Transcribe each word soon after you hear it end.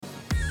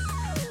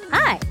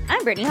Hi,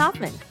 I'm Brittany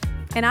Hoffman.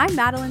 And I'm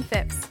Madeline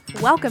Phipps.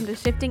 Welcome to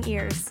Shifting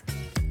Ears.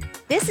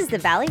 This is the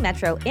Valley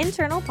Metro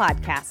internal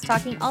podcast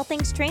talking all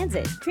things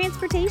transit,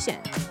 transportation,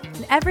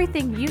 and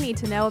everything you need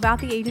to know about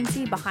the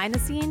agency behind the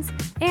scenes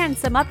and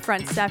some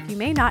upfront stuff you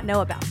may not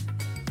know about.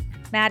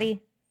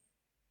 Maddie.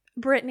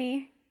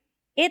 Brittany.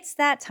 It's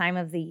that time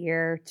of the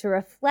year to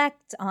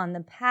reflect on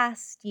the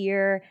past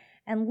year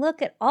and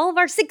look at all of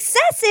our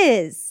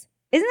successes.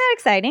 Isn't that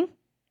exciting?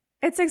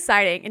 It's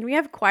exciting, and we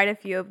have quite a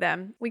few of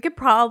them. We could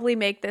probably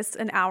make this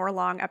an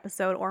hour-long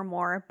episode or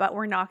more, but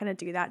we're not going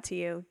to do that to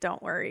you.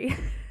 Don't worry.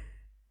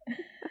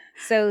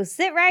 So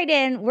sit right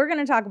in. We're going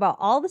to talk about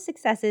all the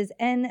successes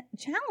and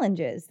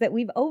challenges that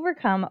we've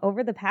overcome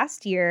over the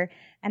past year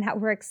and how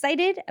we're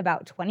excited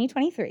about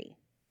 2023.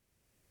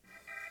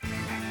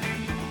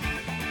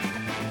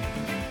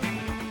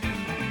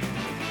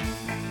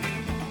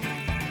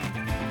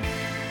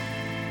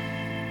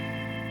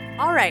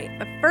 All right,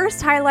 the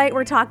first highlight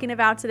we're talking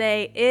about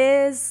today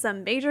is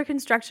some major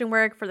construction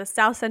work for the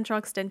South Central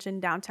Extension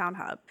Downtown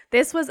Hub.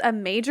 This was a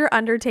major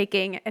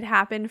undertaking. It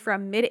happened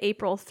from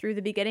mid-April through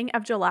the beginning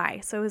of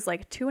July, so it was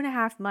like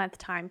 2.5 month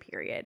time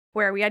period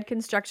where we had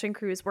construction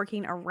crews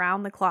working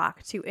around the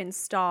clock to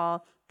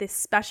install this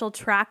special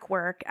track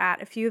work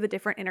at a few of the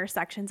different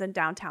intersections in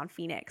downtown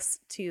Phoenix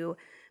to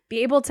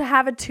be able to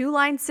have a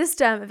 2-line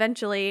system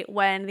eventually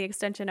when the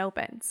extension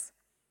opens.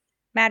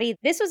 Maddie,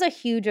 this was a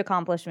huge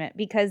accomplishment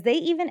because they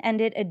even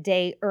ended a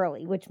day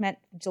early, which meant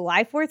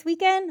July 4th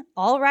weekend,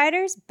 all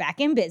riders back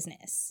in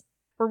business.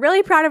 We're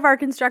really proud of our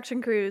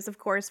construction crews, of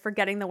course, for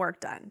getting the work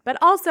done. But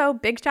also,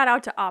 big shout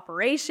out to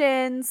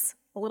operations,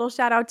 a little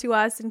shout out to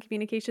us in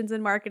communications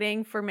and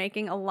marketing for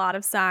making a lot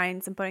of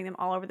signs and putting them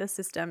all over the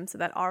system so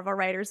that all of our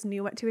riders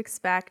knew what to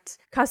expect.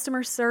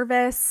 Customer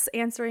service,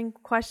 answering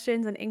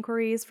questions and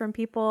inquiries from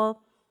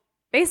people.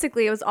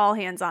 Basically, it was all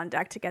hands on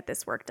deck to get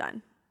this work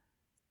done.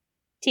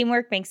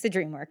 Teamwork makes the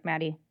dream work,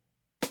 Maddie.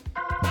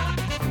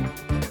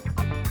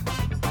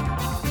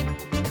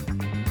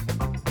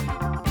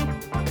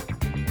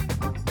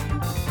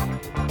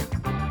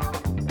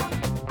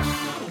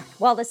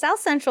 While the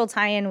South Central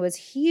tie-in was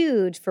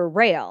huge for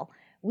rail,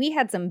 we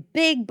had some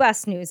big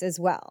bus news as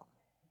well.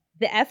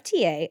 The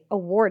FTA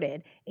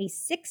awarded a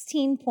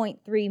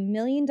 $16.3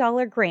 million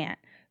grant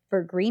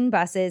for green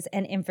buses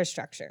and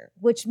infrastructure,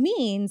 which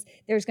means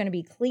there's going to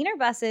be cleaner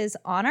buses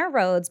on our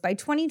roads by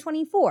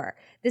 2024.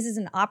 This is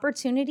an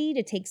opportunity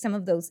to take some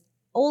of those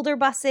older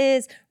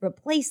buses,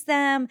 replace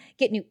them,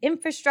 get new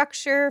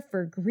infrastructure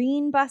for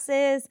green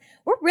buses.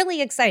 We're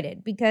really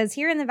excited because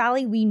here in the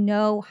Valley, we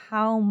know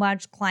how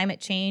much climate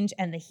change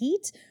and the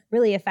heat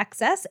really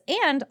affects us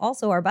and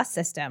also our bus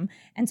system.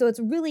 And so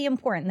it's really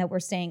important that we're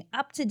staying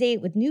up to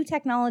date with new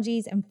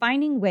technologies and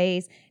finding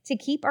ways to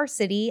keep our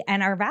city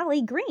and our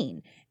valley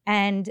green.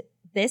 And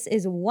this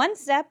is one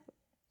step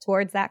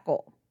towards that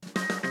goal.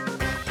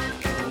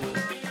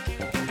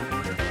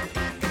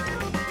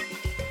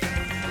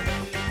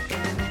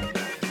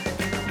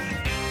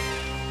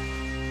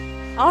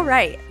 All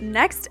right,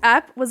 next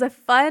up was a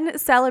fun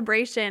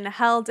celebration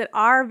held at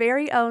our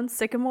very own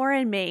Sycamore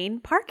in Maine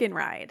Park and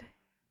Ride.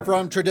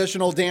 From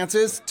traditional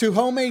dances to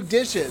homemade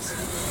dishes,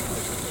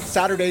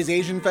 Saturday's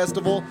Asian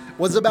Festival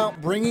was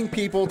about bringing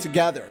people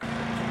together.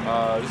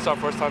 This is our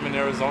first time in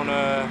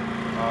Arizona,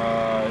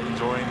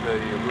 enjoying the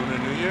Lunar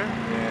New Year,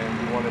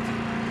 and we wanted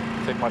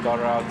to take my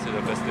daughter out to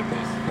the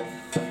festivities.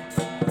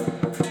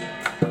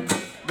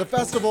 The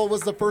festival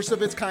was the first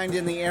of its kind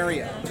in the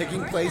area,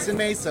 taking place in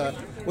Mesa,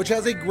 which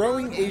has a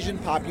growing Asian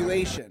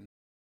population.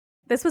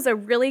 This was a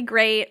really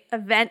great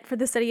event for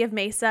the city of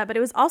Mesa, but it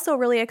was also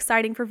really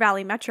exciting for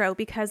Valley Metro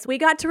because we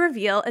got to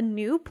reveal a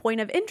new point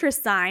of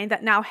interest sign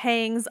that now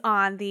hangs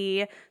on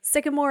the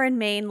Sycamore in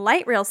Maine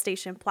light rail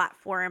station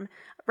platform,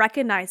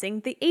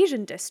 recognizing the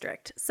Asian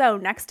district. So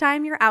next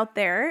time you're out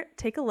there,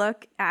 take a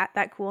look at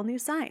that cool new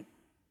sign.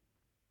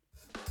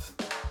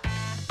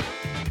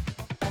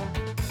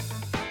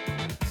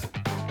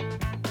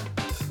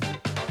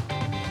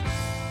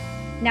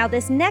 Now,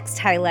 this next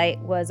highlight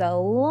was a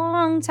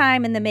long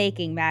time in the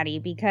making, Maddie,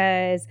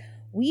 because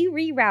we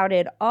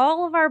rerouted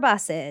all of our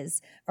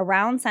buses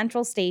around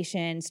Central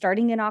Station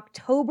starting in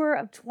October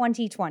of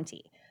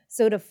 2020.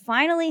 So to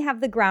finally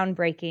have the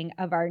groundbreaking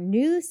of our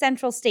new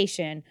Central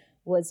Station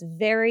was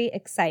very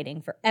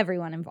exciting for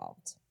everyone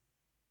involved.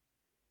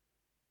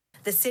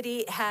 The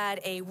city had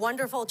a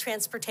wonderful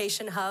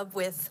transportation hub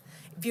with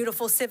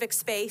beautiful civic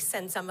space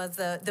and some of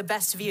the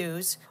best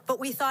views, but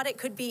we thought it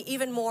could be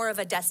even more of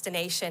a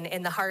destination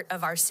in the heart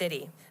of our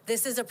city.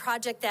 This is a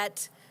project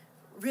that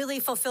really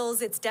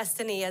fulfills its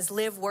destiny as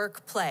live,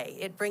 work, play.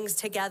 It brings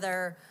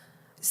together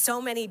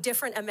so many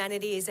different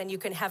amenities, and you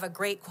can have a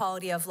great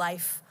quality of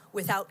life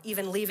without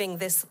even leaving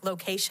this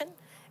location.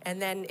 And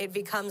then it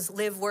becomes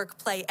live, work,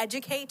 play,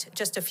 educate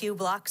just a few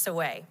blocks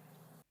away.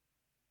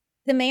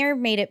 The mayor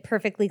made it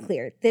perfectly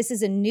clear. This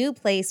is a new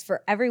place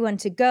for everyone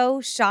to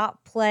go,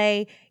 shop,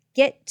 play,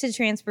 get to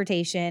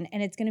transportation,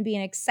 and it's going to be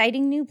an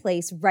exciting new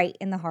place right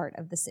in the heart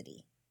of the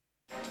city.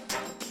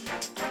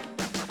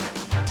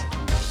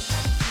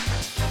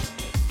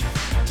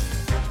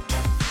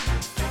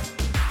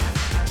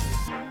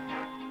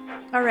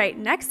 All right,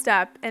 next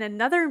up, and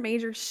another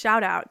major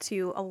shout out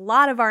to a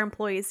lot of our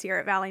employees here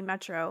at Valley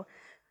Metro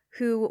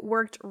who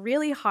worked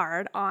really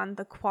hard on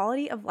the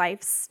quality of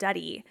life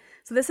study.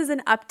 So this is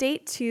an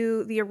update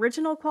to the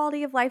original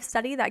quality of life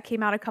study that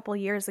came out a couple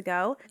years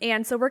ago.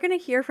 And so we're going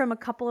to hear from a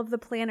couple of the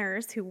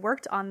planners who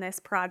worked on this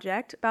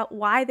project about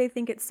why they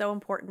think it's so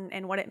important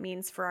and what it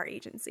means for our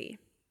agency.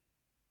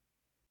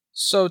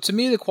 So to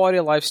me, the quality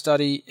of life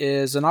study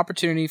is an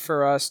opportunity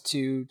for us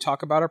to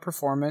talk about our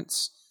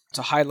performance,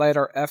 to highlight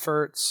our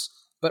efforts,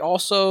 but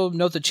also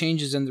note the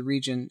changes in the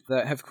region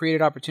that have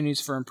created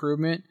opportunities for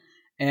improvement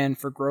and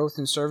for growth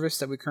and service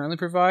that we currently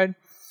provide.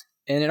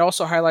 And it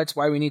also highlights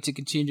why we need to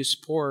continue to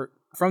support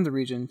from the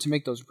region to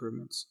make those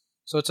improvements.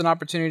 So it's an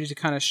opportunity to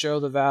kind of show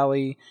the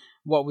Valley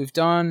what we've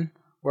done,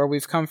 where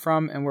we've come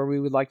from, and where we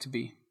would like to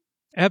be.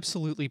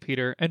 Absolutely,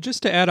 Peter. And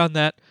just to add on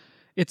that,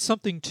 it's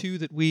something, too,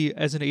 that we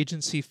as an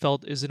agency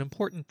felt is an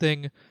important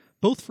thing,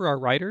 both for our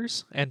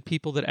riders and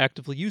people that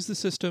actively use the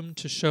system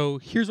to show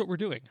here's what we're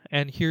doing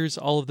and here's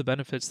all of the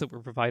benefits that we're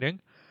providing,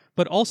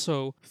 but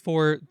also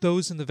for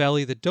those in the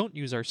Valley that don't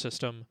use our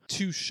system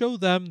to show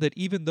them that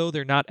even though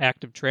they're not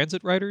active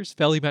transit riders,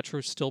 Valley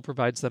Metro still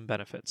provides them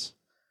benefits.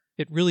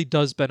 It really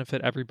does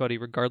benefit everybody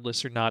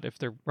regardless or not if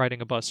they're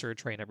riding a bus or a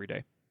train every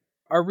day.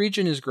 Our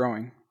region is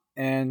growing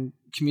and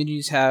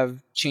communities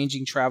have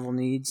changing travel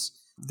needs.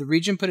 The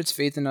region put its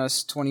faith in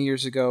us 20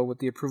 years ago with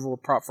the approval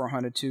of Prop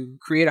 400 to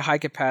create a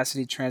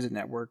high-capacity transit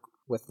network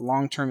with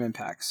long-term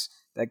impacts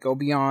that go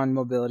beyond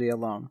mobility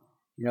alone.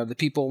 You know, the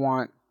people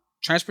want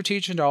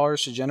transportation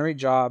dollars to generate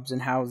jobs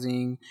and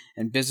housing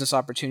and business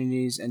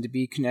opportunities and to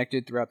be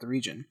connected throughout the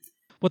region.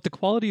 What the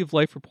Quality of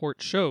Life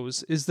report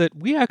shows is that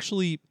we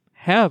actually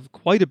have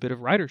quite a bit of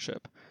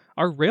ridership.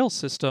 Our rail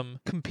system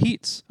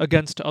competes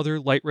against other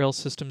light rail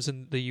systems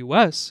in the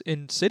U.S.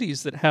 in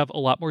cities that have a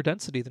lot more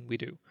density than we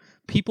do.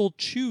 People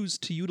choose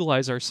to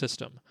utilize our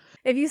system.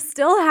 If you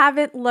still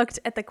haven't looked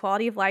at the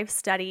quality of life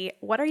study,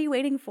 what are you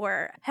waiting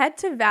for? Head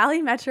to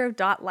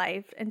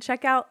valleymetro.life and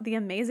check out the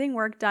amazing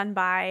work done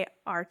by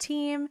our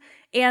team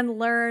and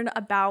learn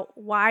about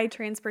why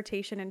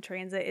transportation and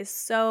transit is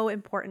so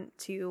important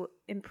to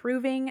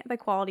improving the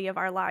quality of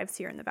our lives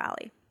here in the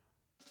Valley.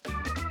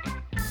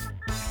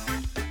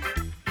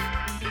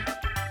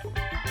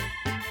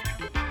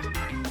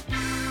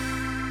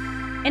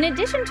 In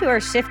addition to our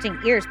Shifting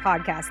Ears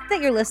podcast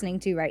that you're listening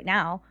to right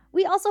now,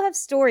 we also have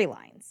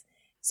Storylines.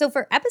 So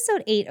for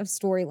episode 8 of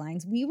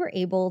Storylines, we were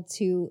able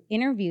to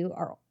interview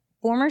our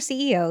former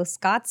CEO,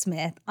 Scott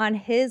Smith, on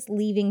his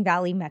leaving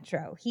Valley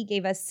Metro. He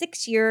gave us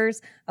 6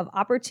 years of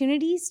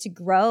opportunities to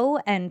grow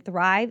and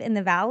thrive in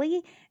the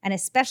Valley, and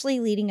especially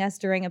leading us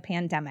during a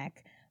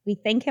pandemic. We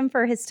thank him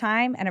for his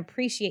time and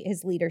appreciate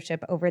his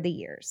leadership over the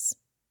years.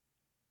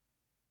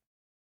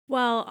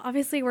 Well,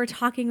 obviously, we're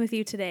talking with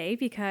you today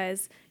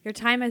because your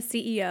time as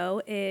CEO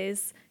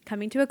is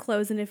coming to a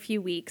close in a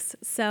few weeks.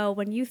 So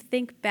when you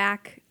think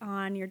back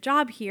on your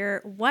job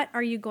here, what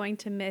are you going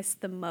to miss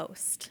the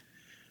most?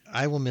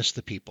 I will miss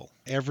the people.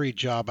 Every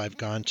job I've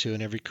gone to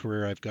and every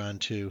career I've gone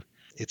to,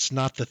 it's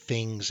not the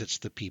things, it's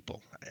the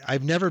people.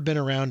 I've never been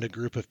around a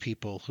group of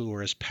people who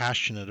are as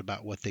passionate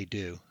about what they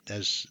do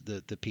as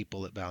the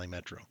people at Valley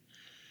Metro.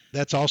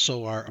 That's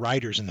also our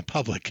riders and the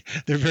public.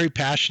 They're very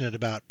passionate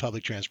about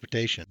public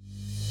transportation.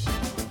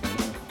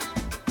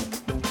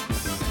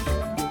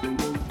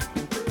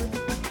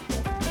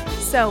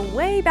 So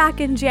way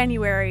back in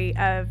January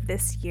of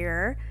this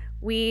year,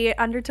 we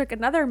undertook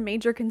another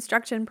major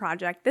construction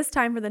project, this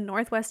time for the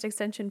Northwest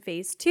Extension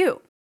Phase 2.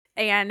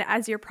 And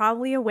as you're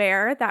probably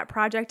aware, that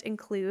project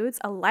includes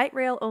a light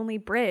rail only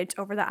bridge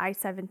over the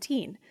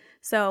I-17.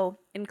 So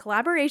in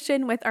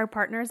collaboration with our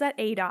partners at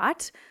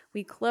ADOT,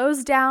 we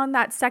closed down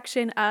that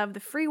section of the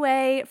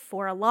freeway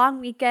for a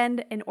long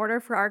weekend in order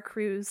for our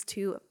crews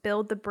to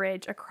build the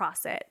bridge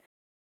across it.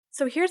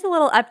 So here's a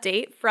little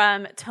update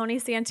from Tony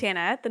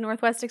Santana, the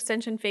Northwest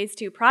Extension Phase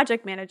 2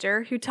 project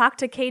manager, who talked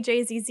to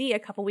KJZZ a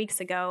couple weeks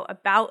ago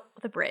about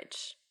the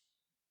bridge.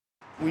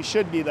 We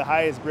should be the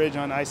highest bridge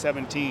on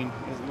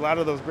I-17. A lot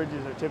of those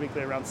bridges are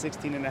typically around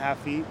 16 and a half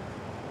feet.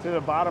 To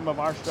the bottom of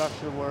our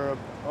structure, we're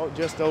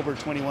just over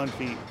 21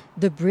 feet.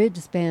 The bridge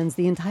spans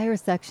the entire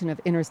section of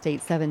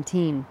Interstate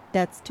 17.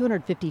 That's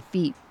 250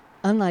 feet.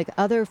 Unlike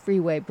other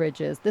freeway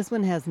bridges, this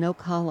one has no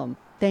column,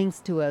 thanks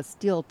to a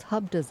steel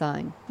tub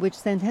design, which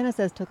Santana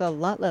says took a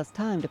lot less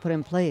time to put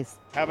in place.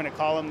 Having a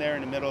column there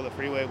in the middle of the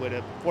freeway would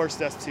have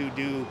forced us to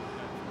do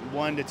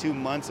 1 to 2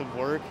 months of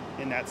work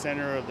in that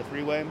center of the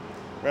freeway,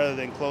 rather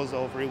than close the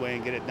whole freeway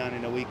and get it done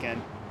in a weekend.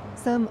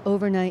 Some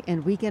overnight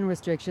and weekend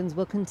restrictions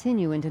will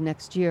continue into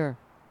next year.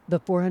 The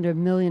 $400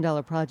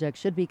 million project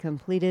should be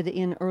completed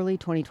in early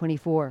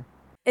 2024.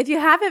 If you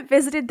haven't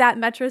visited that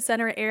Metro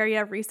Center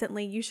area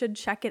recently, you should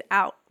check it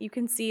out. You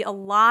can see a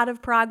lot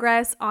of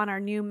progress on our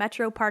new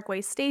Metro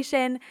Parkway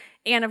station,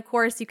 and of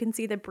course, you can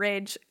see the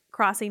bridge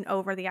crossing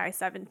over the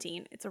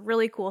I-17. It's a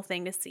really cool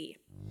thing to see.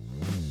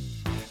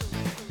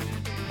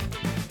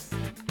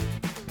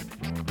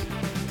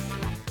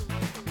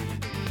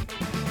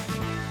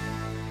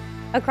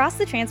 Across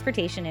the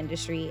transportation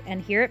industry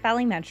and here at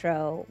Valley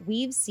Metro,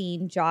 we've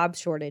seen job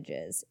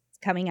shortages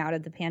coming out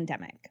of the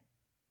pandemic.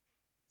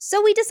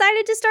 So we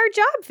decided to start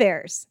job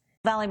fairs.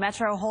 Valley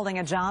Metro holding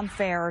a job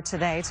fair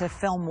today to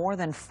fill more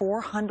than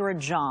 400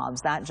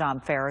 jobs. That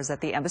job fair is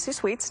at the Embassy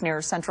Suites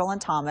near Central and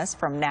Thomas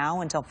from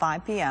now until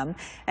 5 p.m.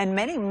 And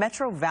many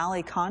Metro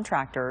Valley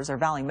contractors, or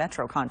Valley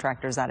Metro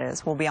contractors that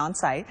is, will be on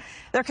site.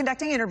 They're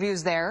conducting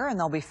interviews there, and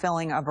they'll be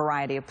filling a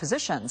variety of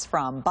positions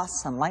from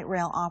bus and light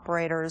rail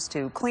operators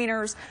to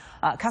cleaners,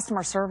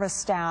 customer service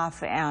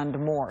staff, and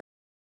more.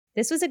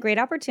 This was a great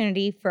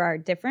opportunity for our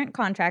different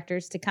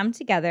contractors to come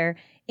together,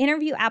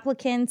 interview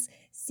applicants,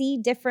 see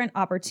different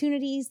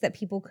opportunities that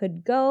people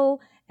could go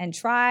and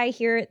try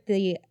here at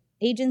the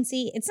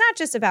agency. It's not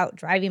just about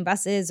driving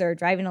buses or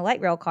driving a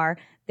light rail car.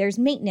 There's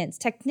maintenance,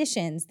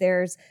 technicians,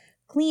 there's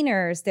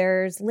cleaners,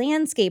 there's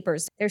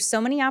landscapers. There's so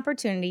many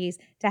opportunities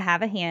to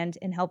have a hand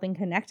in helping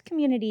connect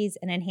communities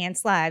and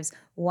enhance lives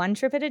one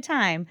trip at a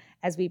time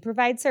as we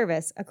provide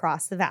service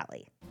across the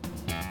valley.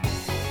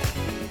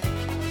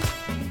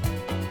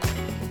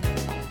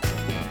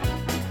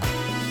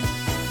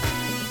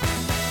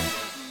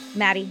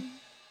 Maddie.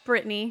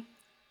 Brittany.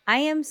 I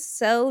am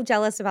so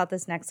jealous about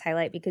this next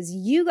highlight because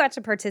you got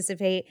to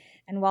participate,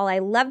 and while I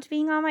loved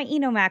being on my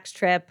Enomax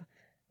trip,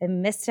 I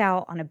missed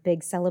out on a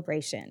big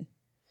celebration.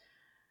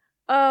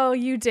 Oh,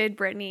 you did,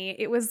 Brittany.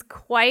 It was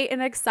quite an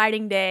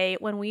exciting day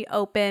when we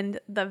opened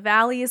the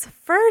Valley's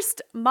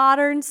first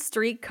modern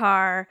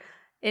streetcar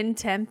in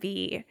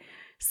Tempe.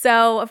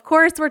 So, of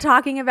course, we're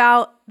talking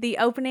about the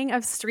opening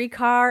of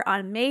Streetcar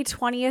on May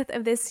 20th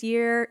of this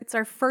year. It's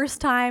our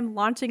first time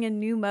launching a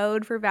new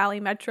mode for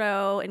Valley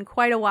Metro in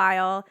quite a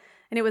while,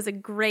 and it was a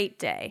great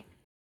day.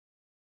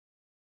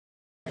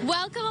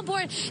 Welcome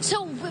aboard.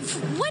 So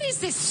what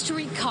is this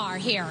streetcar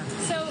here?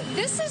 So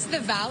this is the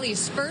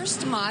Valley's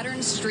first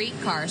modern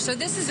streetcar. So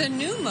this is a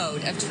new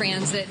mode of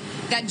transit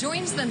that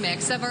joins the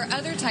mix of our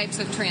other types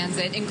of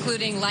transit,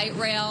 including light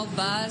rail,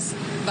 bus,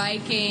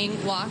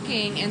 biking,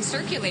 walking, and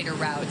circulator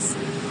routes.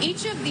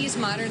 Each of these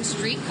modern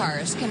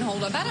streetcars can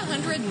hold about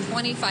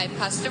 125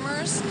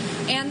 customers,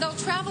 and they'll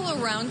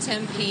travel around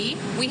Tempe.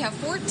 We have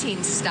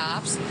 14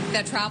 stops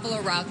that travel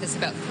a route that's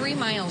about 3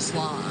 miles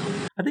long.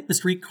 I think the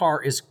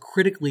streetcar is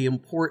critically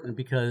important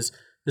because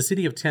the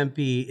city of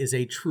Tempe is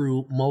a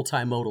true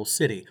multimodal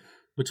city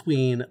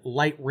between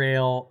light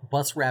rail,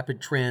 bus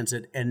rapid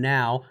transit, and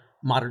now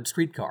modern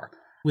streetcar.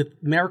 With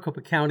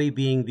Maricopa County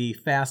being the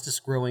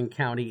fastest growing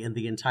county in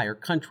the entire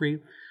country,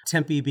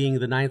 Tempe being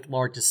the 9th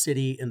largest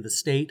city in the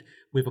state,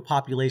 we have a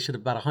population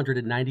of about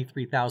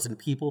 193,000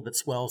 people that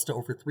swells to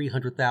over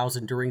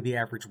 300,000 during the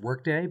average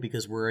workday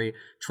because we're a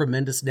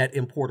tremendous net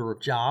importer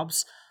of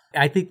jobs.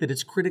 I think that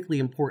it's critically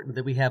important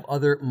that we have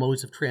other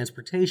modes of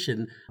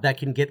transportation that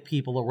can get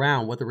people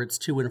around, whether it's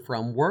to and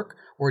from work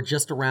or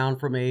just around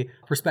from a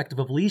perspective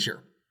of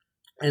leisure.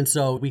 And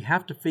so we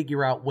have to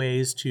figure out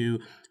ways to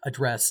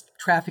address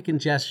traffic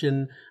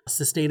congestion,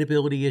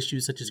 sustainability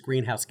issues such as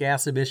greenhouse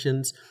gas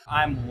emissions.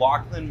 I'm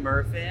Lachlan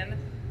Murfin.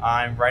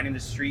 I'm riding the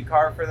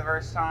streetcar for the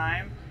first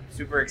time.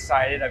 Super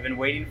excited. I've been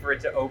waiting for it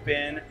to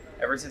open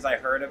ever since I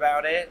heard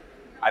about it.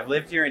 I've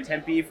lived here in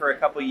Tempe for a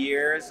couple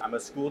years. I'm a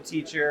school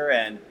teacher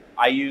and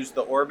I use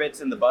the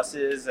orbits and the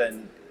buses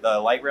and the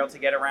light rail to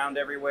get around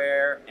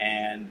everywhere.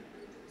 And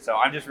so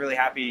I'm just really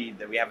happy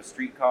that we have a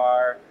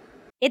streetcar.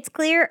 It's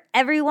clear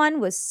everyone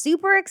was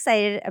super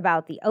excited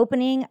about the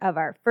opening of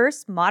our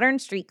first modern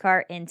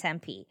streetcar in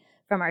Tempe.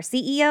 From our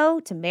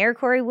CEO to Mayor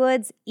Corey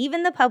Woods,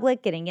 even the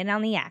public getting in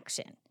on the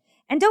action.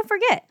 And don't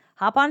forget,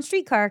 hop on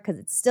streetcar because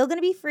it's still going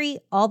to be free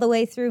all the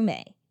way through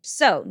May.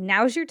 So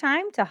now's your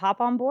time to hop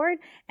on board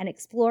and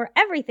explore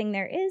everything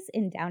there is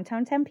in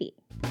downtown Tempe.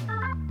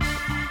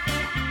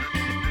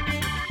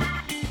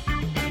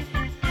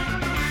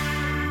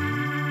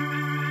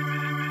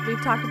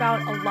 We've talked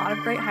about a lot of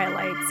great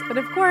highlights, but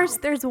of course,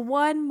 there's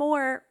one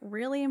more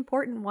really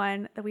important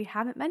one that we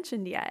haven't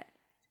mentioned yet.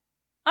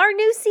 Our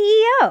new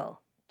CEO,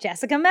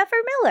 Jessica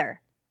Mefford-Miller.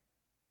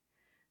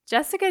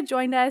 Jessica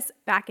joined us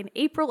back in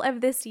April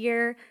of this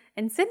year,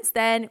 and since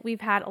then,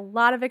 we've had a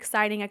lot of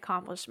exciting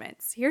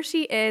accomplishments. Here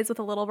she is with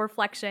a little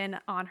reflection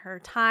on her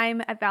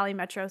time at Valley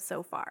Metro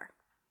so far.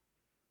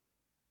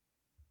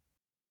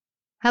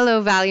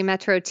 Hello, Valley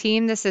Metro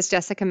team. This is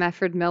Jessica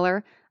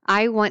Mefford-Miller.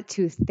 I want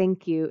to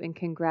thank you and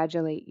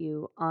congratulate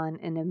you on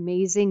an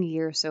amazing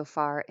year so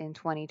far in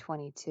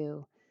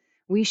 2022.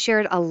 We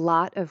shared a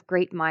lot of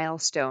great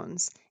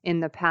milestones in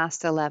the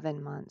past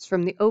 11 months,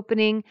 from the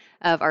opening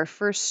of our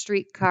first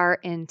streetcar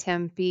in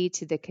Tempe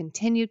to the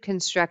continued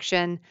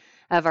construction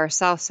of our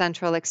South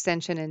Central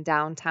Extension and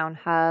Downtown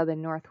Hub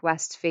and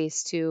Northwest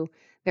Phase 2.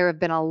 There have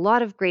been a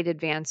lot of great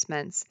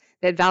advancements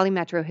that Valley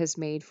Metro has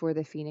made for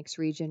the Phoenix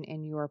region,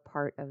 and you're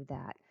part of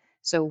that.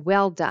 So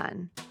well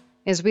done.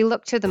 As we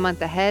look to the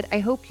month ahead, I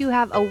hope you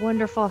have a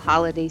wonderful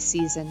holiday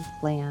season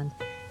planned.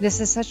 This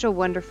is such a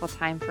wonderful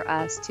time for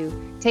us to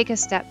take a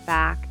step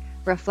back,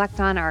 reflect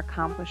on our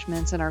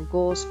accomplishments and our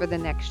goals for the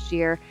next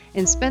year,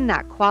 and spend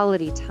that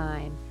quality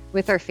time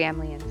with our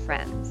family and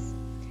friends.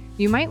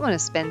 You might want to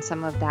spend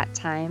some of that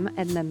time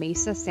in the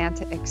Mesa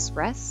Santa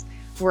Express.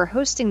 We're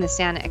hosting the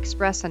Santa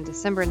Express on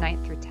December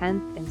 9th through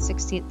 10th and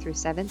 16th through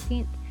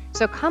 17th.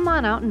 So come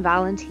on out and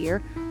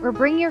volunteer or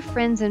bring your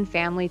friends and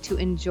family to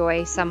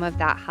enjoy some of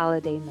that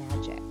holiday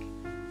magic.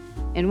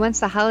 And once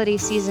the holiday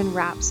season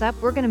wraps up,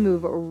 we're going to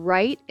move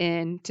right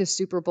into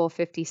Super Bowl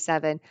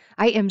 57.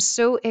 I am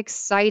so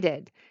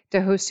excited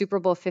to host Super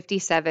Bowl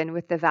 57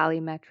 with the Valley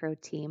Metro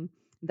team.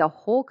 The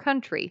whole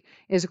country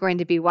is going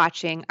to be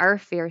watching our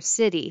fair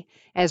city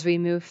as we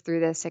move through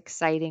this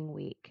exciting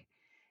week.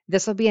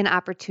 This will be an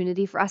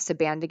opportunity for us to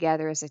band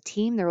together as a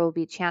team. There will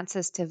be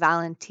chances to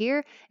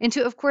volunteer and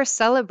to, of course,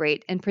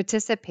 celebrate and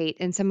participate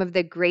in some of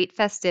the great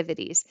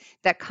festivities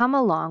that come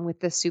along with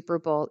the Super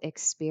Bowl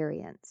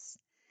experience.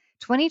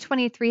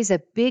 2023 is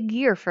a big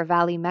year for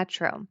Valley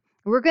Metro.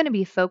 We're going to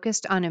be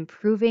focused on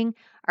improving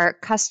our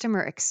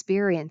customer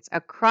experience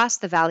across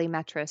the Valley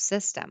Metro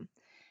system.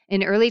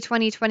 In early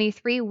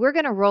 2023, we're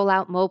going to roll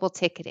out mobile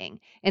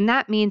ticketing, and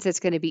that means it's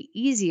going to be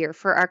easier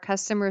for our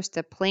customers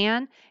to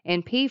plan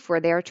and pay for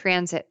their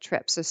transit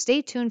trips. So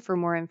stay tuned for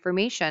more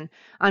information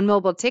on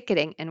mobile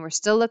ticketing, and we're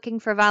still looking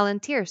for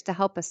volunteers to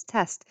help us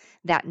test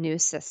that new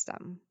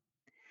system.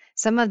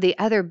 Some of the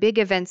other big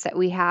events that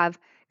we have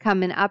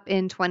coming up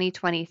in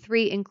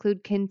 2023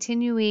 include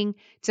continuing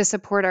to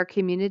support our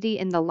community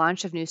in the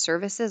launch of new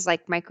services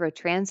like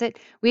microtransit.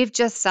 We've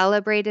just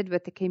celebrated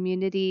with the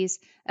communities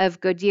of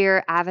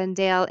Goodyear,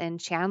 Avondale, and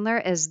Chandler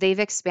as they've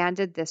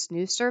expanded this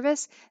new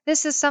service.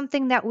 This is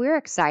something that we're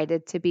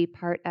excited to be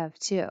part of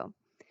too.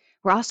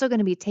 We're also going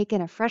to be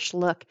taking a fresh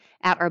look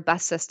at our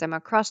bus system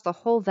across the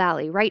whole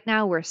valley. Right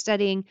now, we're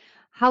studying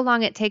how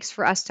long it takes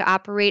for us to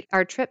operate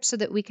our trips so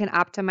that we can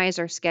optimize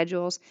our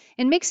schedules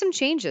and make some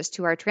changes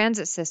to our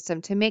transit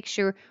system to make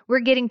sure we're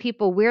getting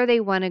people where they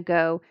want to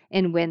go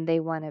and when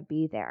they want to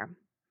be there.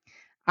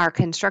 Our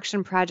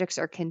construction projects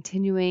are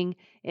continuing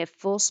at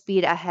full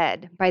speed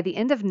ahead. By the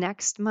end of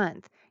next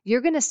month,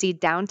 you're going to see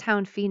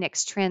downtown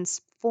Phoenix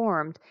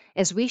transformed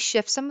as we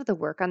shift some of the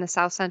work on the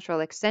South Central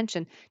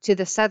Extension to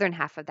the southern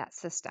half of that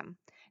system.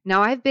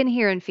 Now, I've been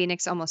here in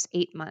Phoenix almost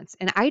 8 months,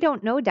 and I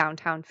don't know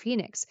downtown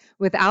Phoenix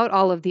without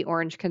all of the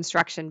orange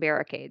construction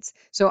barricades.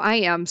 So I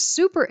am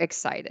super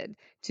excited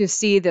to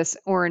see this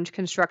orange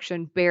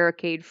construction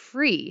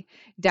barricade-free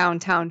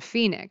downtown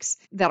Phoenix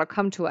that'll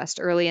come to us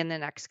early in the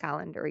next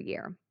calendar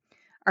year.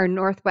 Our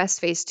Northwest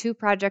Phase 2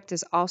 project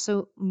is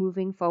also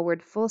moving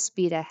forward full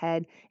speed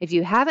ahead. If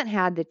you haven't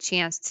had the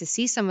chance to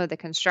see some of the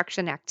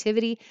construction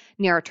activity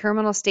near our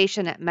terminal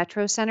station at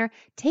Metro Center,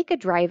 take a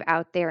drive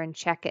out there and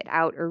check it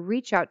out, or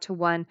reach out to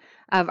one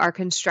of our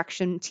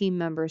construction team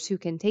members who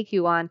can take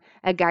you on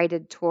a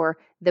guided tour.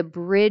 The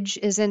bridge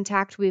is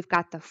intact. We've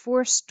got the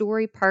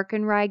 4-story park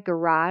and ride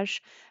garage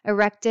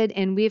erected,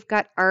 and we've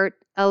got art,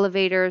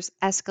 elevators,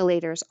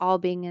 escalators all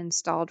being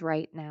installed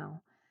right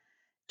now.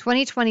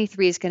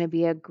 2023 is going to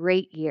be a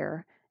great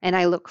year, and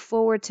I look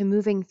forward to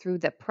moving through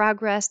the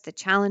progress, the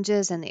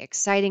challenges, and the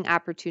exciting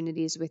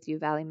opportunities with you,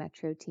 Valley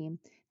Metro team.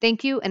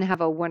 Thank you, and have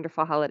a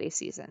wonderful holiday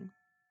season.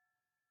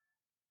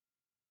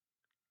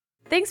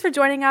 Thanks for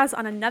joining us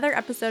on another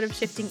episode of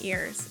Shifting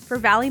Ears. For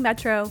Valley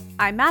Metro,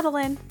 I'm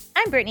Madeline.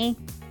 I'm Brittany.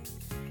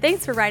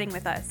 Thanks for riding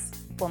with us.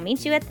 We'll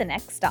meet you at the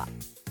next stop.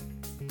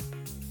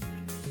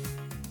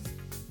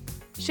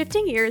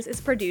 Shifting Ears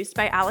is produced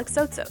by Alex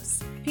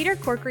Sotzos. Peter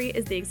Corkery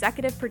is the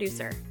executive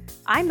producer.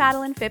 I'm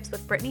Madeline Phipps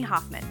with Brittany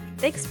Hoffman.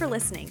 Thanks for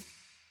listening.